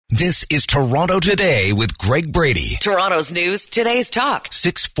This is Toronto Today with Greg Brady. Toronto's news, today's talk.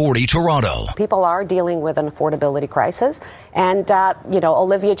 640 Toronto. People are dealing with an affordability crisis. And,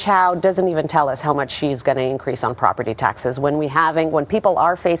 Olivia Chow doesn't even tell us how much she's going to increase on property taxes. When people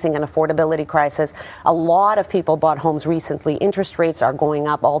are facing an affordability crisis, a lot of people bought homes recently. Interest rates are going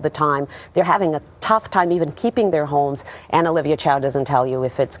up all the time. They're having a tough time even keeping their homes. And Olivia Chow doesn't tell you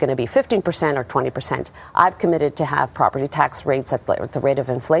if it's going to be 15% or 20%. I've committed to have property tax rates at the rate of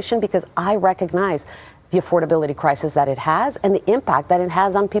inflation, because I recognize the affordability crisis that it has and the impact that it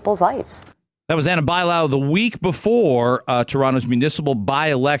has on people's lives. That was Anna Bailao the week before Toronto's municipal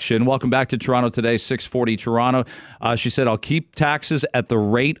by-election. Welcome back to Toronto Today, 640 Toronto. She said, I'll keep taxes at the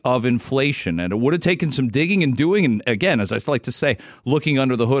rate of inflation. And it would have taken some digging and doing. And again, as I like to say, looking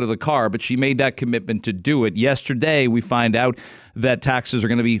under the hood of the car. But she made that commitment to do it. Yesterday, we find out that taxes are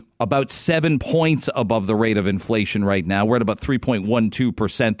going to be about 7 points above the rate of inflation right now. We're at about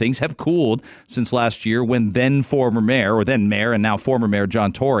 3.12%. Things have cooled since last year when then mayor and now former mayor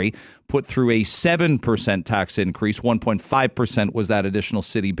John Tory put through a 7% tax increase. 1.5% was that additional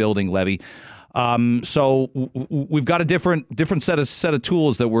city building levy. So we've got a different set of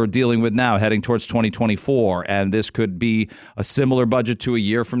tools that we're dealing with now heading towards 2024. And this could be a similar budget to a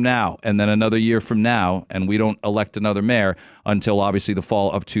year from now and then another year from now. And we don't elect another mayor until obviously the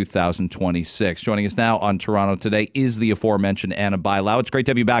fall of 2026. Joining us now on Toronto Today is the aforementioned Anna Bailao. It's great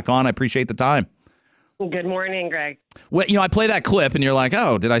to have you back on. I appreciate the time. Good morning, Greg. Well, I play that clip and you're like,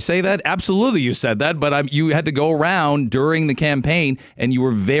 oh, did I say that? Absolutely, you said that. But you had to go around during the campaign and you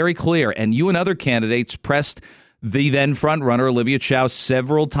were very clear. And you and other candidates pressed the then frontrunner, Olivia Chow,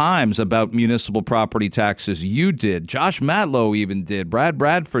 several times about municipal property taxes. You did. Josh Matlow even did. Brad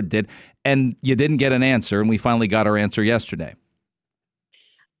Bradford did. And you didn't get an answer. And we finally got our answer yesterday.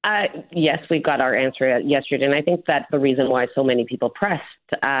 Yes, we got our answer yesterday. And I think that's the reason why so many people pressed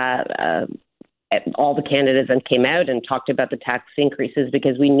all the candidates and came out and talked about the tax increases,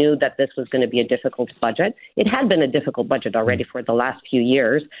 because we knew that this was going to be a difficult budget. It had been a difficult budget already for the last few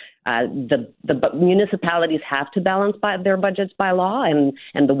years. The municipalities have to balance their budgets by law, and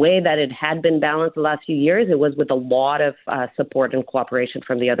the way that it had been balanced the last few years, it was with a lot of support and cooperation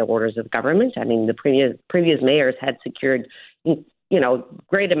from the other orders of government. I mean, the previous mayors had secured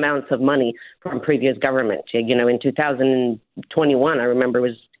great amounts of money from previous government. In 2021, I remember it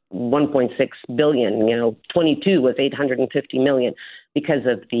was 1.6 billion, 22 was 850 million because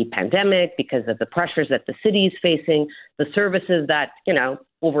of the pandemic, because of the pressures that the city is facing, the services that,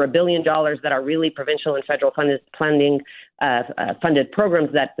 over $1 billion that are really provincial and federal funded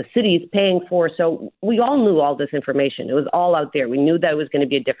programs that the city is paying for. So we all knew all this information. It was all out there. We knew that it was going to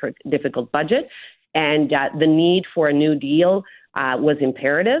be a difficult budget, and the need for a new deal was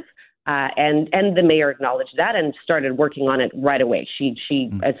imperative. And the mayor acknowledged that and started working on it right away. She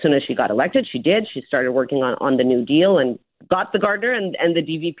as soon as she got elected, she started working on the new deal and got the Gardner and the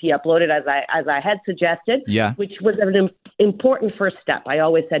DVP uploaded as I had suggested, which was an important first step. I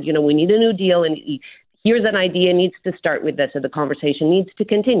always said, we need a new deal, and here's an idea, needs to start with this, so the conversation needs to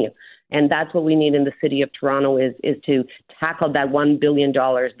continue. And that's what we need in the city of Toronto is to tackle that $1 billion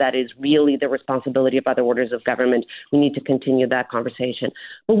that is really the responsibility of other orders of government. We need to continue that conversation.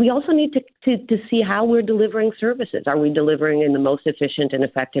 But we also need to see how we're delivering services. Are we delivering in the most efficient and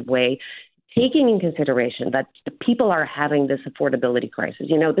effective way, taking in consideration that the people are having this affordability crisis?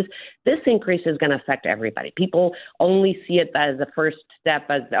 This increase is going to affect everybody. People only see it as a first step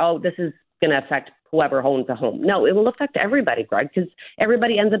as, this is going to affect whoever owns a home. No, it will affect everybody, Greg, because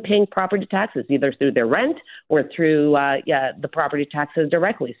everybody ends up paying property taxes, either through their rent or through the property taxes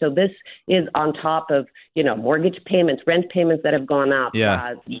directly. So this is on top of, mortgage payments, rent payments that have gone up,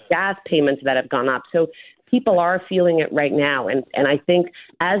 gas payments that have gone up. So people are feeling it right now. And I think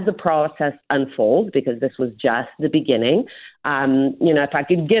as the process unfolds, because this was just the beginning, if I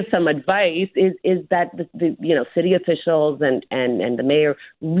could give some advice, is that the city officials and the mayor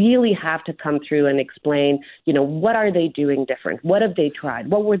really have to come through and explain, what are they doing different? What have they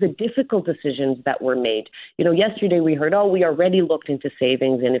tried? What were the difficult decisions that were made? Yesterday we heard, we already looked into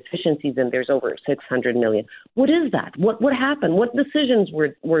savings and efficiencies, and there's over 600 million. What is that? What happened? What decisions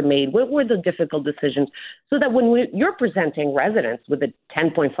were made? What were the difficult decisions? So that when you're presenting residents with a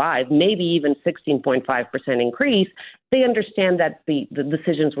 10.5, maybe even 16.5% increase, they understand that the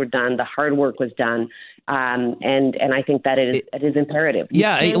decisions were done, the hard work was done, and I think that it is imperative.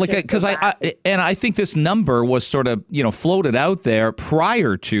 Because I think this number was sort of floated out there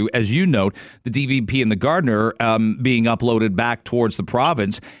prior to, as you note, the DVP and the Gardner being uploaded back towards the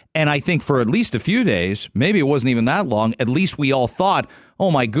province. And I think for at least a few days, maybe it wasn't even that long, at least we all thought, oh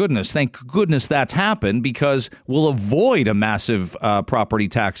my goodness, thank goodness that's happened because we'll avoid a massive property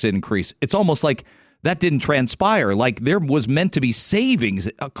tax increase. It's almost like that didn't transpire. Like there was meant to be savings,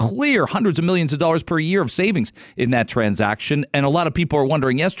 a clear hundreds of millions of dollars per year of savings in that transaction. And a lot of people are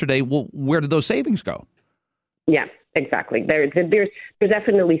wondering yesterday, well, where did those savings go? Yeah, exactly. There's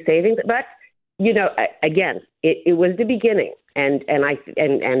definitely savings, but again, it was the beginning, and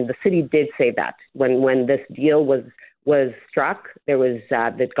the city did say that when this deal was struck, there was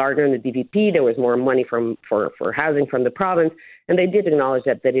the Gardner and the DVP. There was more money for housing from the province, and they did acknowledge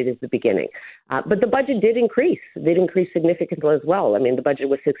that it is the beginning. But the budget did increase. It did increase significantly as well. I mean, the budget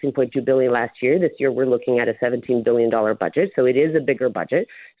was $16.2 billion last year. This year, we're looking at a $17 billion budget, so it is a bigger budget.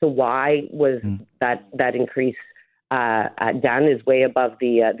 So why was that increase done? Is way above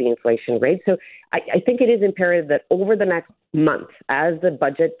the inflation rate. So I think it is imperative that over the next month, as the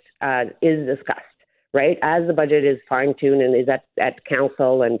budget is discussed, right, as the budget is fine-tuned and is at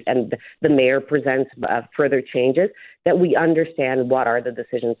council and the mayor presents further changes, that we understand what are the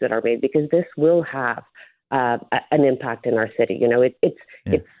decisions that are made, because this will have an impact in our city.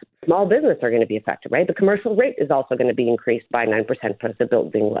 It's small business are going to be affected, right? The commercial rate is also going to be increased by 9% plus the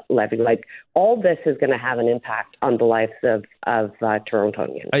building levy. Like all this is going to have an impact on the lives of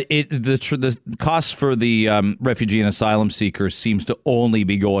Torontonians. The cost for the refugee and asylum seekers seems to only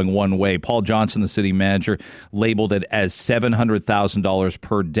be going one way. Paul Johnson, the city manager, labeled it as $700,000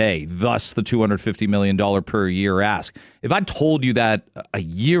 per day, thus the $250 million per year ask. If I told you that a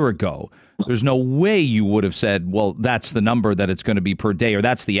year ago, there's no way you would have said, well, that's the number that it's going to be per day, or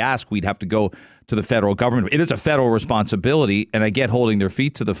that's the ask. We'd have to go to the federal government. It is a federal responsibility, and I get holding their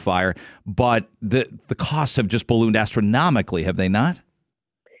feet to the fire, but the costs have just ballooned astronomically, have they not?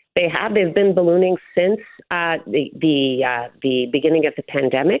 They have. They've been ballooning since the beginning of the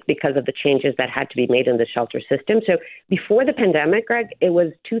pandemic because of the changes that had to be made in the shelter system. So before the pandemic, Greg, it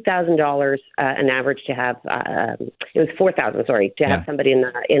was $2,000 an average to have. It was $4,000, to have somebody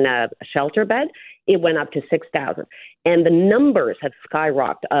in a shelter bed. It went up to $6,000, and the numbers have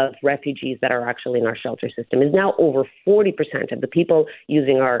skyrocketed of refugees that are actually in our shelter system. Is now over 40% of the people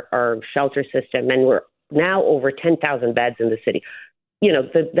using our shelter system, and we're now over 10,000 beds in the city.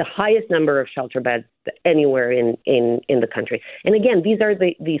 The highest number of shelter beds anywhere in the country. And again, these are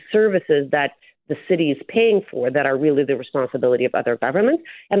the services that the city is paying for that are really the responsibility of other governments,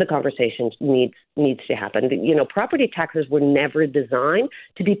 and the conversation needs to happen. Property taxes were never designed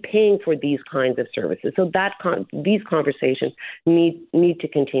to be paying for these kinds of services. So these conversations need to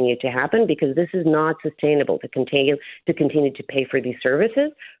continue to happen, because this is not sustainable to continue to pay for these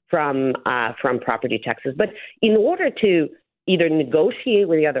services from property taxes. But in order to either negotiate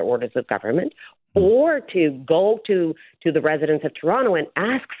with the other orders of government or to go to the residents of Toronto and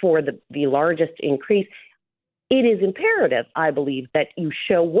ask for the largest increase, it is imperative, I believe, that you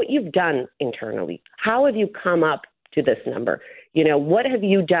show what you've done internally. How have you come up to this number? What have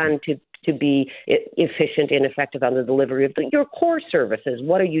you done to be efficient and effective on the delivery of your core services?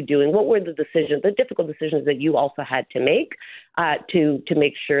 What are you doing? What were the difficult decisions that you also had to make to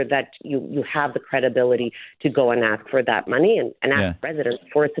make sure that you have the credibility to go and ask for that money and ask residents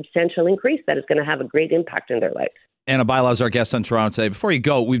for a substantial increase that is going to have a great impact in their lives? Anna Bailao is our guest on Toronto today. Before you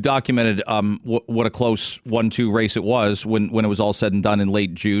go, we've documented what a close 1-2 race it was when it was all said and done in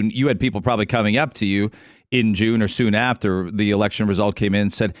late June. You had people probably coming up to you in June or soon after the election result came in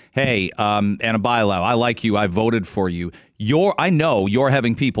and said, hey, Anna Bailao, I like you. I voted for you. I know you're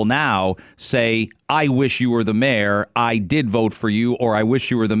having people now say, I wish you were the mayor. I did vote for you, or I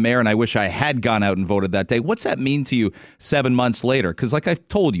wish you were the mayor and I wish I had gone out and voted that day. What's that mean to you 7 months later? Because like I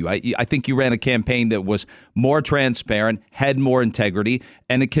told you, I think you ran a campaign that was more transparent, had more integrity,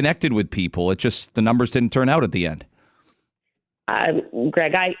 and it connected with people. It just, the numbers didn't turn out at the end.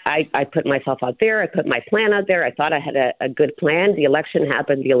 Greg, I put myself out there. I put my plan out there. I thought I had a good plan. The election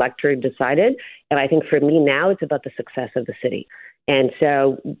happened. The electorate decided. And I think for me now, it's about the success of the city. And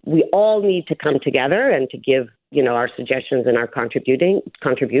so we all need to come together and to give our suggestions and our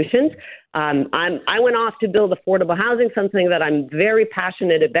contributions. I went off to build affordable housing, something that I'm very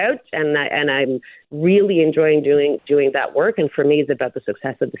passionate about, and I'm really enjoying doing that work. And for me, it's about the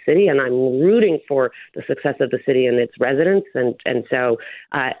success of the city, and I'm rooting for the success of the city and its residents. And so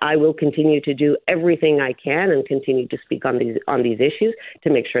I will continue to do everything I can and continue to speak on these issues to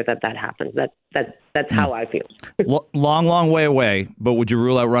make sure that happens. That's how I feel. Long way away, but would you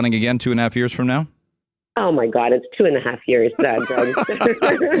rule out running again 2.5 years from now? Oh, my God, it's 2.5 years, Doug.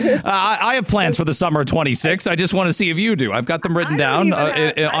 I have plans for the summer of 26. I just want to see if you do. I've got them written down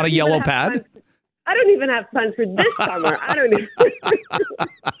on a yellow pad. I don't even have plans for this summer. I don't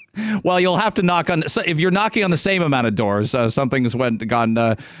even. Well, you'll have to knock on. If you're knocking on the same amount of doors, something's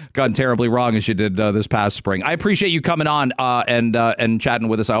gone terribly wrong as you did this past spring. I appreciate you coming on and chatting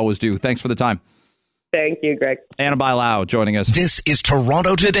with us. I always do. Thanks for the time. Thank you, Greg. Anna Bailao joining us. This is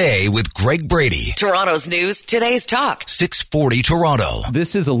Toronto Today with Greg Brady. Toronto's news, today's talk. 640 Toronto.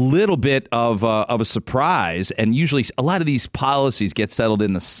 This is a little bit of a surprise, and usually a lot of these policies get settled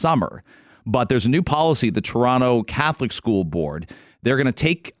in the summer. But there's a new policy at the Toronto Catholic School Board. They're going to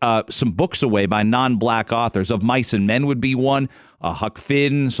take some books away by non-Black authors. Of Mice and Men would be one. Huck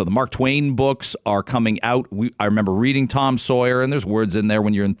Finn. So the Mark Twain books are coming out. I remember reading Tom Sawyer, and there's words in there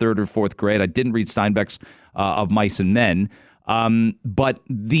when you're in 3rd or 4th grade. I didn't read Steinbeck's Of Mice and Men. But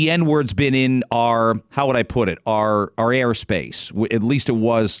the N-word's been in our, how would I put it, our airspace. At least it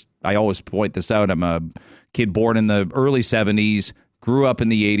was. I always point this out. I'm a kid born in the early 70s. Grew up in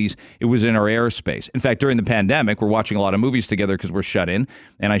the 80s. It was in our airspace. In fact, during the pandemic, we're watching a lot of movies together because we're shut in,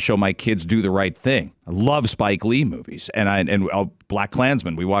 and I show my kids Do the Right Thing. I love Spike Lee movies, and Black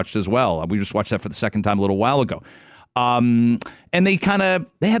Klansman we watched as well. We just watched that for the second time a little while ago. And they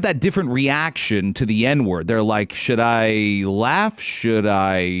have that different reaction to the N-word. They're like, should I laugh? Should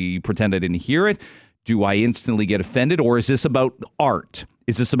I pretend I didn't hear it? Do I instantly get offended? Or is this about art?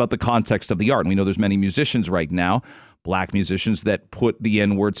 Is this about the context of the art? And we know there's many musicians right now, Black musicians, that put the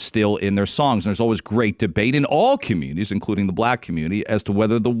N-word still in their songs. And there's always great debate in all communities, including the Black community, as to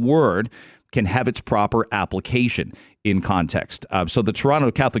whether the word can have its proper application in context. So the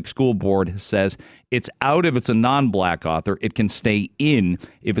Toronto Catholic School Board says it's out if it's a non-Black author. It can stay in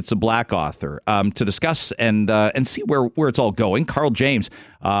if it's a Black author. To discuss and see where it's all going, Carl James,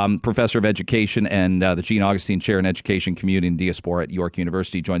 professor of education and the Jean Augustine Chair in Education, Community and Diaspora at York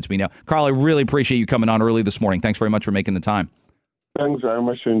University, joins me now. Carl, I really appreciate you coming on early this morning. Thanks very much for making the time. Thanks very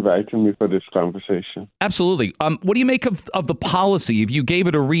much for inviting me for this conversation. Absolutely. What do you make of the policy? If you gave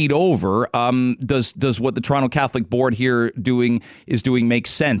it a read over, does what the Toronto Catholic Board here is doing make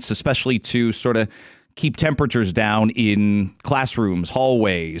sense, especially to sort of keep temperatures down in classrooms,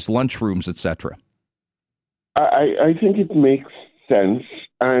 hallways, lunchrooms, etc.? I think it makes sense,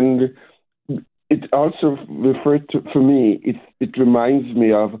 and it also for me, it reminds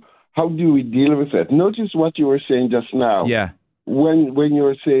me of how do we deal with it. Notice what you were saying just now. Yeah. When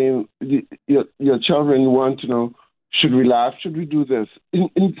you're saying your children want to know, should we laugh? Should we do this? In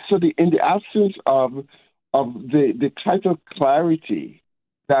the absence of the type of clarity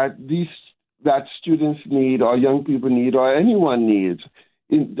that students need, or young people need, or anyone needs,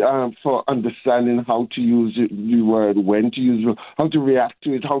 for understanding how to use the word, when to use it, how to react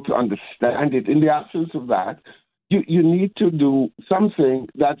to it, how to understand it. In the absence of that, you need to do something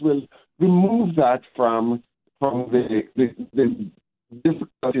that will remove that from the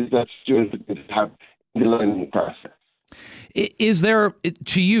difficulties that students have in the learning process. Is there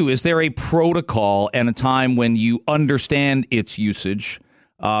a protocol and a time when you understand its usage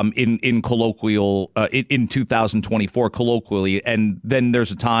in colloquial in 2024 colloquially, and then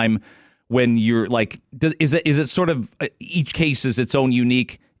there's a time when you're like, is it sort of each case is its own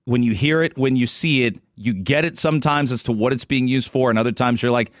unique? When you hear it, when you see it, you get it sometimes as to what it's being used for, and other times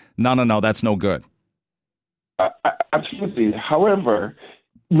you're like, no, that's no good. Absolutely. However,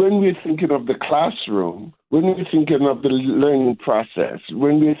 when we're thinking of the classroom, when we're thinking of the learning process,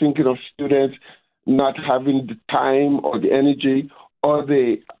 when we're thinking of students not having the time or the energy or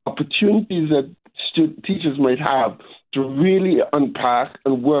the opportunities that teachers might have to really unpack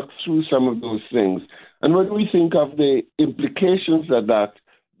and work through some of those things, and when we think of the implications that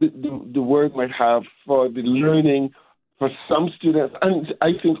the word might have for the learning for some students, and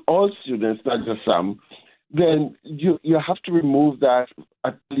I think all students, not just some, then you have to remove that,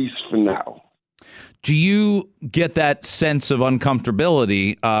 at least for now. Do you get that sense of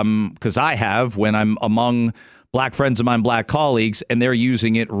uncomfortability? Because I have, when I'm among Black friends of mine, Black colleagues, and they're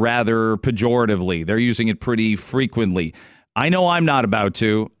using it rather pejoratively. They're using it pretty frequently. I know I'm not about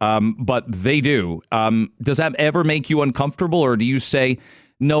to, but they do. Does that ever make you uncomfortable, or do you say,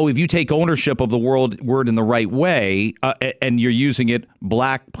 no, if you take ownership of the word in the right way and you're using it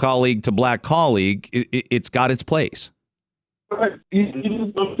black colleague to black colleague, it's got its place. But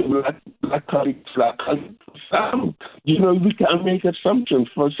you don't black colleague to black colleague. Some, we can make assumptions.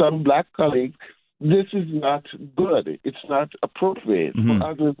 For some black colleagues, this is not good. It's not appropriate. For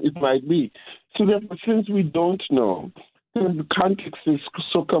others, it might be. So therefore, since we don't know, the context is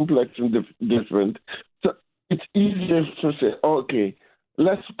so complex and different, so it's easier to say, okay,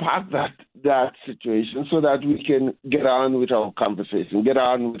 let's park that situation so that we can get on with our conversation, get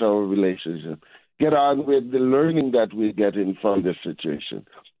on with our relationship, get on with the learning that we're getting from this situation.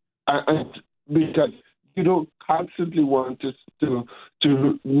 And because you don't constantly want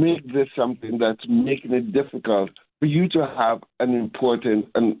to make this something that's making it difficult for you to have an important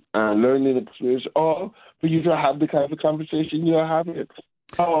learning experience, or for you to have the kind of conversation you're having,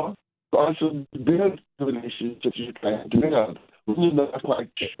 or also build the relationships you're trying to build. We're not quite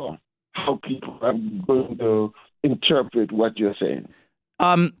sure how people are going to interpret what you're saying.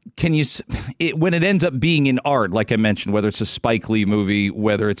 When it ends up being in art, like I mentioned, whether it's a Spike Lee movie,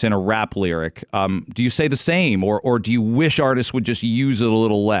 whether it's in a rap lyric, do you say the same, or do you wish artists would just use it a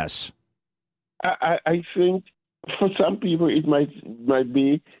little less? I think for some people it might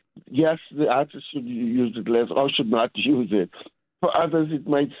be, yes, the artist should use it less or should not use it. For others, it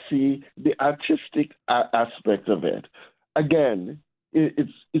might see the artistic aspect of it. Again,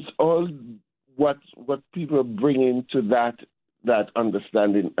 it's all what people bring into that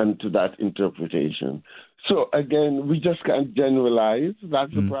understanding and to that interpretation. So again, we just can't generalize.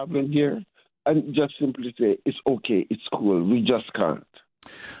 That's the problem here. And just simply say, it's okay, it's cool. We just can't.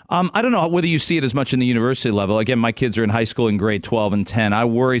 I don't know whether you see it as much in the university level. Again, my kids are in high school in grade 12 and 10. I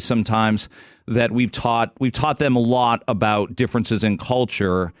worry sometimes that we've taught them a lot about differences in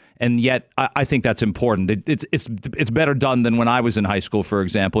culture, and yet I think that's important. It's better done than when I was in high school, for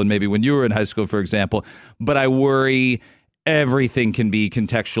example, and maybe when you were in high school, for example. But I worry everything can be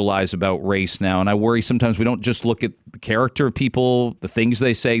contextualized about race now. And I worry sometimes we don't just look at the character of people, the things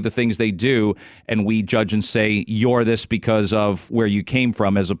they say, the things they do, and we judge and say, you're this because of where you came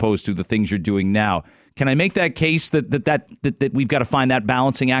from, as opposed to the things you're doing now. Can I make that case that we've got to find that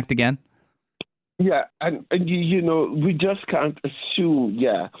balancing act again? Yeah, and we just can't assume,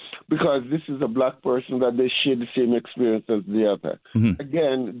 because this is a black person, that they share the same experience as the other. Mm-hmm.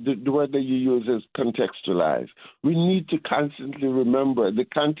 Again, the word that you use is contextualize. We need to constantly remember the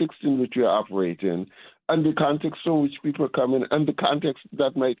context in which we are operating, and the context from which people come in, and the context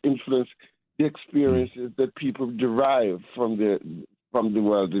that might influence the experiences that people derive from the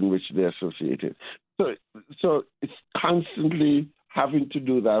world in which they're associated. So it's constantly having to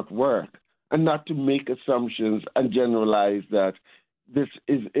do that work, and not to make assumptions and generalize that this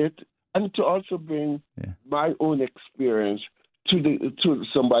is it, and to also bring my own experience to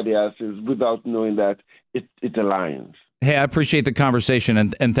somebody else's without knowing that it aligns. Hey, I appreciate the conversation,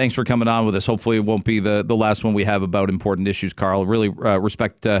 and thanks for coming on with us. Hopefully it won't be the last one we have about important issues, Carl. Really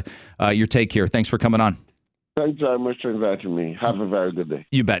respect your take here. Thanks for coming on. Thanks very much for inviting me. Have a very good day.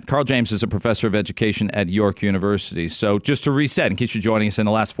 You bet. Carl James is a professor of education at York University. So just to reset, in case you're joining us in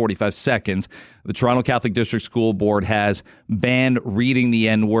the last 45 seconds, the Toronto Catholic District School Board has banned reading the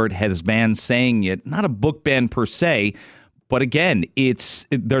N-word, has banned saying it. Not a book ban per se, but again,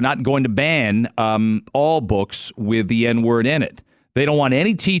 they're not going to ban all books with the N-word in it. They don't want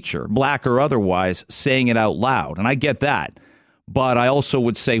any teacher, black or otherwise, saying it out loud. And I get that. But I also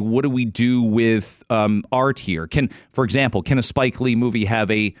would say, what do we do with art here? For example, can a Spike Lee movie have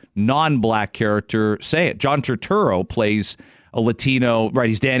a non-black character say it? John Turturro plays a Latino, right?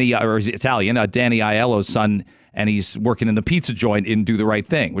 He's Italian, Danny Aiello's son, and he's working in the pizza joint in Do the Right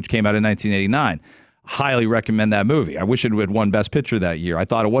Thing, which came out in 1989. Highly recommend that movie. I wish it had won Best Picture that year. I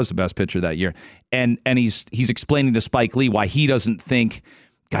thought it was the Best Picture that year. And he's explaining to Spike Lee why he doesn't think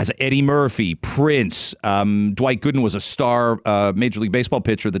guys, Eddie Murphy, Prince, Dwight Gooden was a star Major League Baseball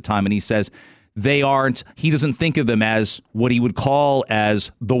pitcher at the time, and he says he doesn't think of them as what he would call as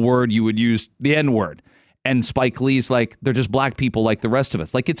the word you would use, the N-word. And Spike Lee's like, they're just black people like the rest of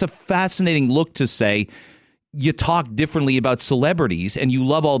us. Like, it's a fascinating look to say you talk differently about celebrities and you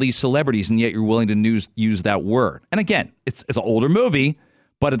love all these celebrities, and yet you're willing to use that word. And again, it's an older movie,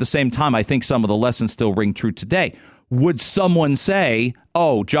 but at the same time, I think some of the lessons still ring true today. Would someone say,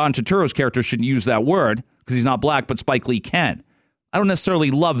 oh, John Turturro's character shouldn't use that word because he's not black, but Spike Lee can? I don't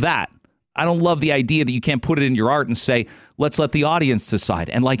necessarily love that. I don't love the idea that you can't put it in your art and say, let's let the audience decide.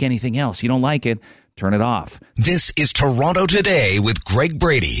 And like anything else, you don't like it, turn it off. This is Toronto Today with Greg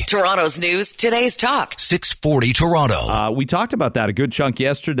Brady. Toronto's news, today's talk. 640 Toronto. We talked about that a good chunk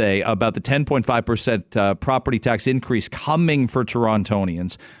yesterday, about the 10.5% property tax increase coming for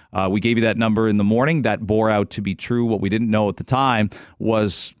Torontonians. We gave you that number in the morning. That bore out to be true. What we didn't know at the time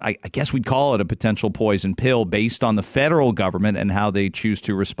was, I guess we'd call it a potential poison pill based on the federal government and how they choose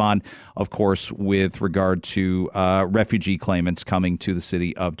to respond, of course, with regard to refugee claimants coming to the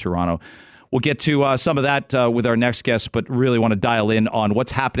city of Toronto. We'll get to some of that with our next guest, but really want to dial in on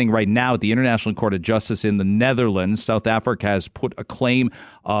what's happening right now at the International Court of Justice in the Netherlands. South Africa has put a claim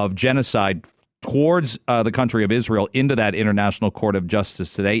of genocide towards the country of Israel into that International Court of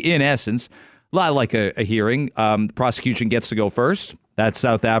Justice today. In essence, a lot like a hearing. The prosecution gets to go first. That's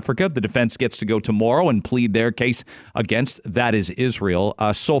South Africa. The defense gets to go tomorrow and plead their case against. That is Israel.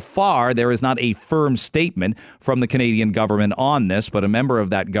 So far, there is not a firm statement from the Canadian government on this, but a member of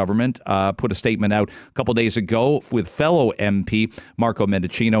that government put a statement out a couple days ago with fellow MP Marco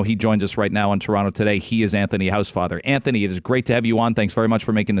Mendicino. He joins us right now on Toronto Today. He is Anthony Housefather. Anthony, it is great to have you on. Thanks very much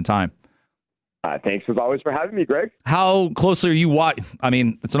for making the time. Thanks as always for having me, Greg. How closely are you I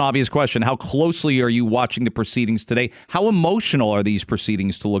mean, it's an obvious question. How closely are you watching the proceedings today? How emotional are these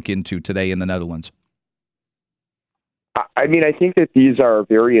proceedings to look into today in the Netherlands? I mean, I think that these are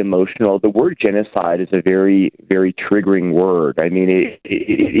very emotional. The word genocide is a very, very triggering word. I mean, it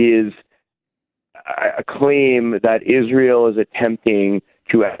is a claim that Israel is attempting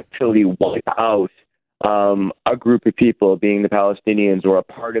to actually wipe out a group of people, being the Palestinians or a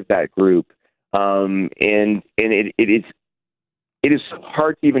part of that group. And it is so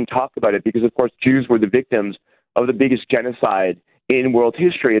hard to even talk about it because, of course, Jews were the victims of the biggest genocide in world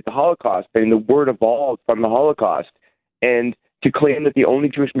history at the Holocaust. I mean, the word evolved from the Holocaust. And to claim that the only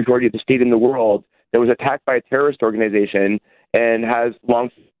Jewish majority of the state in the world that was attacked by a terrorist organization and has long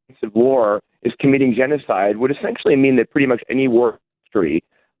of war is committing genocide would essentially mean that pretty much any war history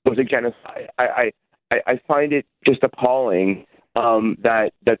was a genocide. I find it just appalling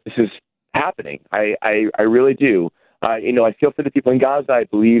that this is happening. I really do. I feel for the people in Gaza. I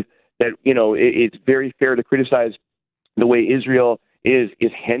believe that, it's very fair to criticize the way Israel is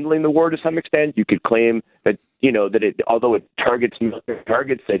handling the war to some extent. You could claim that, although it targets military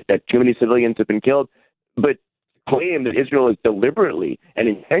targets, that too many civilians have been killed, but claim that Israel is deliberately and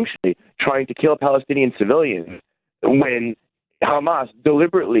intentionally trying to kill Palestinian civilians when Hamas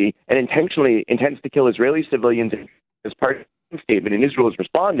deliberately and intentionally intends to kill Israeli civilians as part of the statement, and Israel is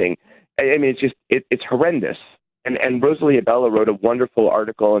responding. I mean, it's horrendous. And Rosalie Abella wrote a wonderful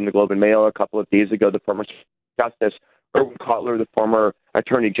article in the Globe and Mail a couple of days ago. The former Justice Erwin Kotler, the former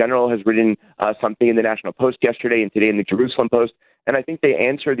Attorney General, has written something in the National Post yesterday and today in the Jerusalem Post. And I think they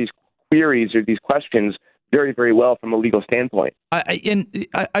answer these queries or these questions very, very well from a legal standpoint.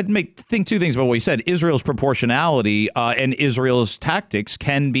 I'd think two things about what you said. Israel's proportionality and Israel's tactics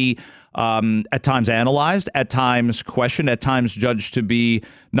can be at times analyzed, at times questioned, at times judged to be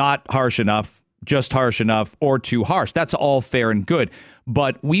not harsh enough, just harsh enough, or too harsh. That's all fair and good.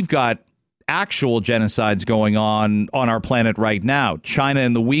 But we've got actual genocides going on our planet right now. China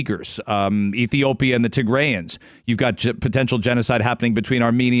and the Uyghurs, Ethiopia and the Tigrayans. You've got potential genocide happening between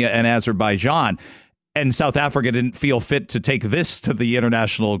Armenia and Azerbaijan. And South Africa didn't feel fit to take this to the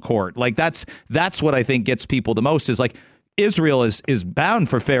international court. Like that's what I think gets people the most is like Israel is bound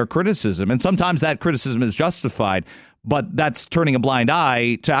for fair criticism. And sometimes that criticism is justified, but that's turning a blind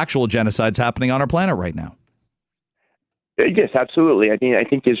eye to actual genocides happening on our planet right now. Yes, absolutely. I mean, I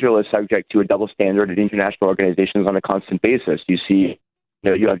think Israel is subject to a double standard at international organizations on a constant basis. You see,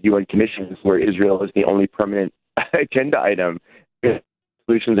 you have UN commissions where Israel is the only permanent agenda item.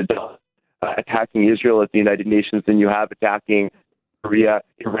 Solutions attacking Israel at the United Nations than you have attacking Korea,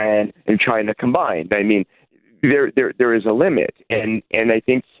 Iran, and China combined. I mean, there is a limit. And I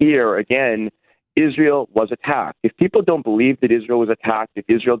think here, again, Israel was attacked. If people don't believe that Israel was attacked, if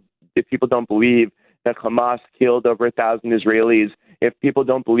people don't believe that Hamas killed over 1,000 Israelis, if people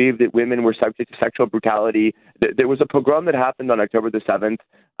don't believe that women were subject to sexual brutality, there was a pogrom that happened on October the 7th.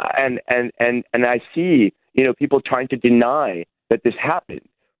 And I see, people trying to deny that this happened.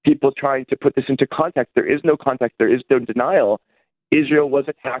 People trying to put this into context. There is no context. There is no denial. Israel was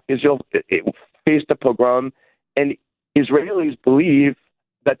attacked. Israel faced a pogrom. And Israelis believe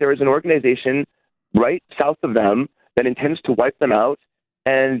that there is an organization right south of them that intends to wipe them out.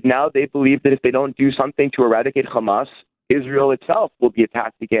 And now they believe that if they don't do something to eradicate Hamas, Israel itself will be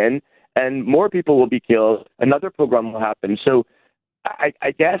attacked again, and more people will be killed. Another pogrom will happen. So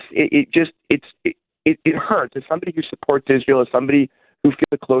I guess it hurts. As somebody who supports Israel, as somebody who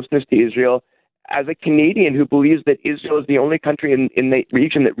feels a closeness to Israel, as a Canadian who believes that Israel is the only country in the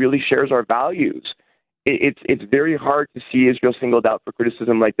region that really shares our values, it's very hard to see Israel singled out for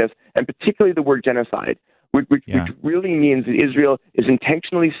criticism like this, and particularly the word genocide, which really means that Israel is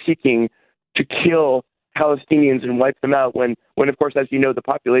intentionally seeking to kill Palestinians and wipe them out when of course, as you know, the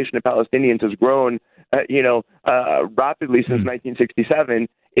population of Palestinians has grown, rapidly since 1967.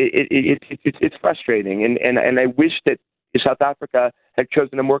 It's frustrating, and I wish that South Africa had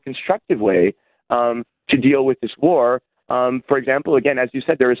chosen a more constructive way to deal with this war. For example, again, as you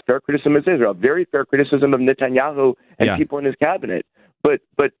said, there is fair criticism of Israel, very fair criticism of Netanyahu and people in his cabinet. But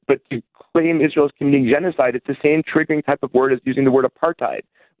to claim Israel is committing genocide, it's the same triggering type of word as using the word apartheid.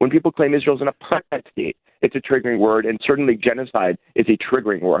 When people claim Israel is an apartheid state, it's a triggering word, and certainly genocide is a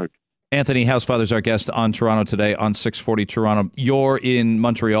triggering word. Anthony Housefather is our guest on Toronto Today on 640 Toronto. You're in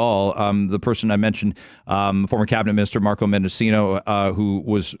Montreal. The person I mentioned, former cabinet minister Marco Mendicino, who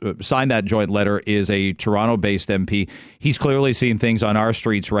was signed that joint letter, is a Toronto-based MP. He's clearly seeing things on our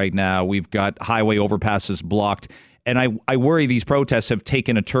streets right now. We've got highway overpasses blocked. And I worry these protests have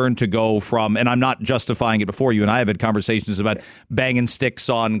taken a turn to go from, and I'm not justifying it before you and I have had conversations about banging sticks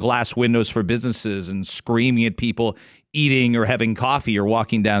on glass windows for businesses and screaming at people eating or having coffee or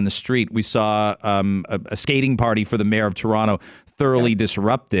walking down the street. We saw a skating party for the mayor of Toronto thoroughly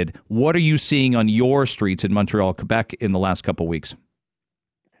disrupted. What are you seeing on your streets in Montreal, Quebec in the last couple of weeks?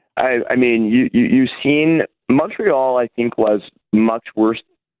 I mean, you've seen Montreal, I think, was much worse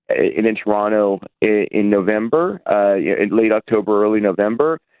in Toronto in November, in late October, early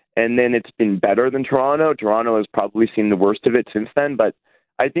November. And then it's been better than Toronto. Toronto has probably seen the worst of it since then. But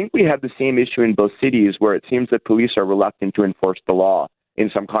I think we have the same issue in both cities where it seems that police are reluctant to enforce the law in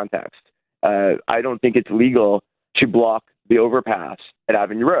some context. I don't think it's legal to block the overpass at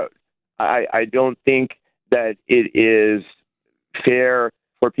Avenue Road. I don't think that it is fair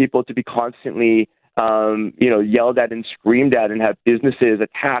for people to be constantly yelled at and screamed at and have businesses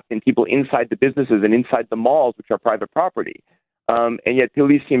attacked and people inside the businesses and inside the malls, which are private property. And yet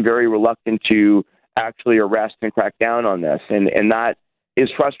police seem very reluctant to actually arrest and crack down on this. And that is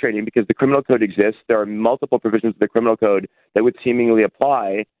frustrating because the criminal code exists. There are multiple provisions of the criminal code that would seemingly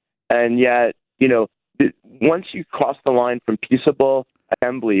apply. And yet, once you cross the line from peaceable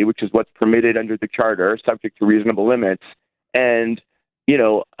assembly, which is what's permitted under the charter, subject to reasonable limits, and,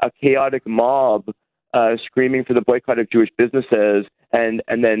 a chaotic mob screaming for the boycott of Jewish businesses and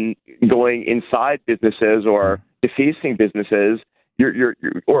then going inside businesses or defacing businesses,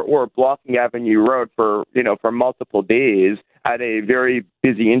 or blocking Avenue Road for multiple days at a very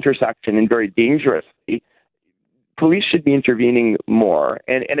busy intersection and very dangerously, police should be intervening more.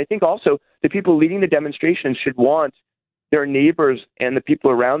 And I think also the people leading the demonstrations should want their neighbors and the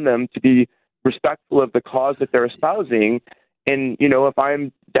people around them to be respectful of the cause that they're espousing. And, if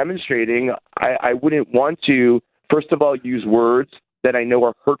I'm demonstrating, I wouldn't want to, first of all, use words that I know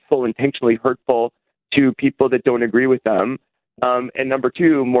are hurtful, intentionally hurtful to people that don't agree with them. And number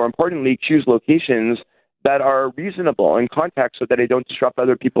two, more importantly, choose locations that are reasonable in context so that I don't disrupt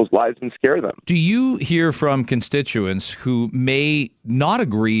other people's lives and scare them. Do you hear from constituents who may not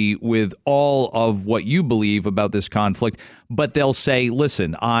agree with all of what you believe about this conflict, but they'll say,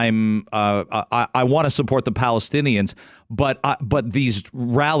 listen, I want to support the Palestinians, but these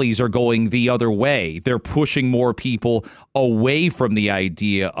rallies are going the other way. They're pushing more people away from the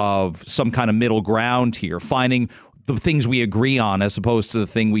idea of some kind of middle ground here, finding the things we agree on as opposed to the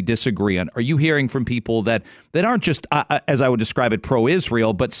thing we disagree on? Are you hearing from people that aren't just, as I would describe it,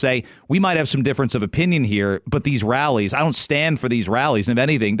 pro-Israel, but say, we might have some difference of opinion here, but these rallies, I don't stand for these rallies, and if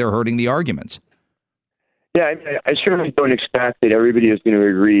anything, they're hurting the arguments? Yeah, I certainly don't expect that everybody is going to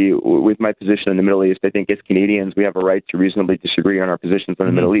agree with my position in the Middle East. I think as Canadians, we have a right to reasonably disagree on our positions on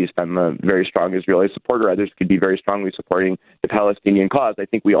the Middle East. I'm a very strong Israeli supporter. Others could be very strongly supporting the Palestinian cause. I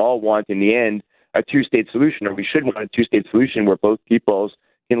think we all want, in the end, a two-state solution, or we should want a two-state solution where both peoples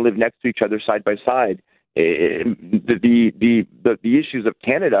can live next to each other side by side. The issues of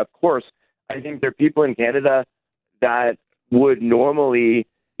Canada, of course, I think there are people in Canada that would normally,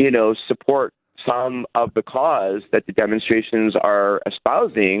 support some of the cause that the demonstrations are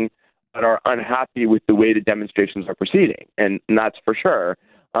espousing, but are unhappy with the way the demonstrations are proceeding, and that's for sure.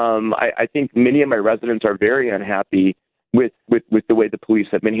 I think many of my residents are very unhappy with the way the police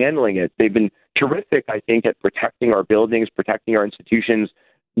have been handling it. They've been terrific, I think, at protecting our buildings, protecting our institutions,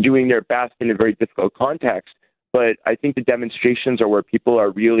 doing their best in a very difficult context. But I think the demonstrations are where people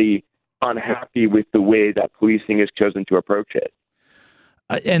are really unhappy with the way that policing has chosen to approach it.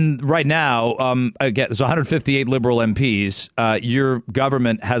 And right now, again, there's 158 Liberal MPs. Your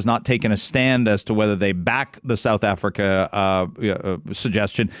government has not taken a stand as to whether they back the South Africa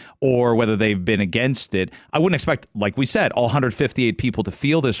suggestion or whether they've been against it. I wouldn't expect, like we said, all 158 people to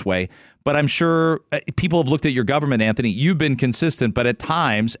feel this way. but I'm sure people have looked at your government, Anthony. You've been consistent, but at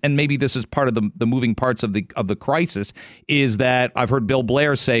times, and maybe this is part of the moving parts of the crisis, is that I've heard Bill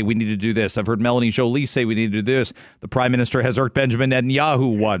Blair say we need to do this. I've heard Melanie Joly say we need to do this. The prime minister has irked Benjamin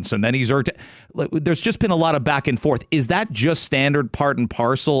Netanyahu once, and then he's irked. There's just been a lot of back and forth. Is that just standard part and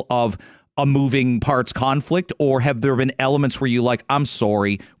parcel of a moving parts conflict, or have there been elements where you like, I'm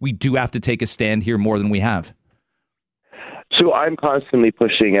sorry, we do have to take a stand here more than we have? So I'm constantly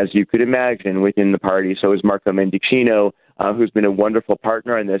pushing, as you could imagine, within the party. So is Marco Mendicino, who's been a wonderful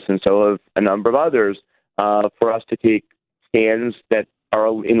partner in this, and so have a number of others, for us to take stands that are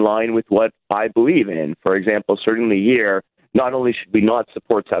in line with what I believe in. For example, certainly here, not only should we not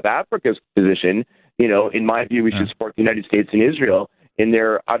support South Africa's position, in my view, we should support the United States and Israel in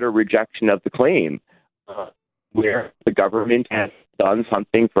their utter rejection of the claim, where the government has done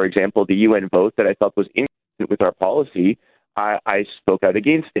something, for example, the UN vote that I felt was inconsistent with our policy. I spoke out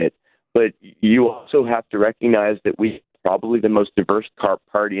against it. But you also have to recognize that we are probably the most diverse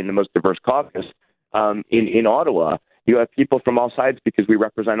party and the most diverse caucus in Ottawa. You have people from all sides because we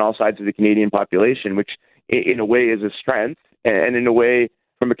represent all sides of the Canadian population, which in a way is a strength, and in a way,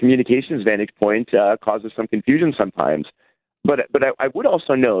 from a communications vantage point, causes some confusion sometimes. But I would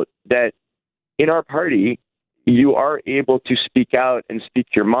also note that in our party, you are able to speak out and speak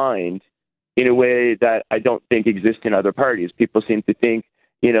your mind in a way that I don't think exists in other parties. People seem to think,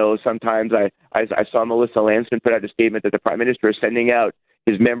 sometimes I saw Melissa Lansman put out a statement that the Prime Minister is sending out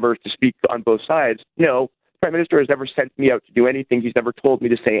his members to speak on both sides. No, the Prime Minister has never sent me out to do anything. He's never told me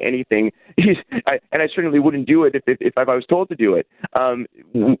to say anything. And I certainly wouldn't do it if I was told to do it.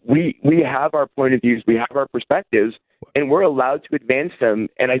 We have our point of views, we have our perspectives, and we're allowed to advance them.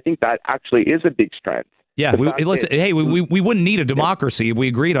 And I think that actually is a big strength. Yeah, we wouldn't need a democracy if we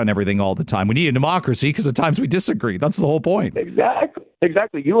agreed on everything all the time. We need a democracy because at times we disagree. That's the whole point.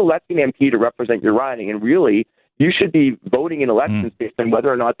 Exactly. You elect an MP to represent your riding, and really, you should be voting in elections based on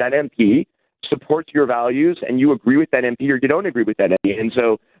whether or not that MP supports your values and you agree with that MP or you don't agree with that MP. And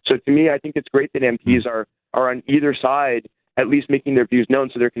so to me, I think it's great that MPs are on either side, at least making their views known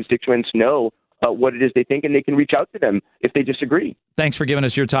so their constituents know what it is they think, and they can reach out to them if they disagree. Thanks for giving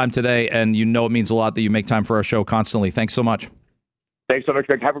us your time today, and it means a lot that you make time for our show constantly. Thanks so much. Thanks so much,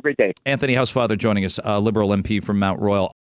 Greg. Have a great day. Anthony Housefather joining us, Liberal MP from Mount Royal.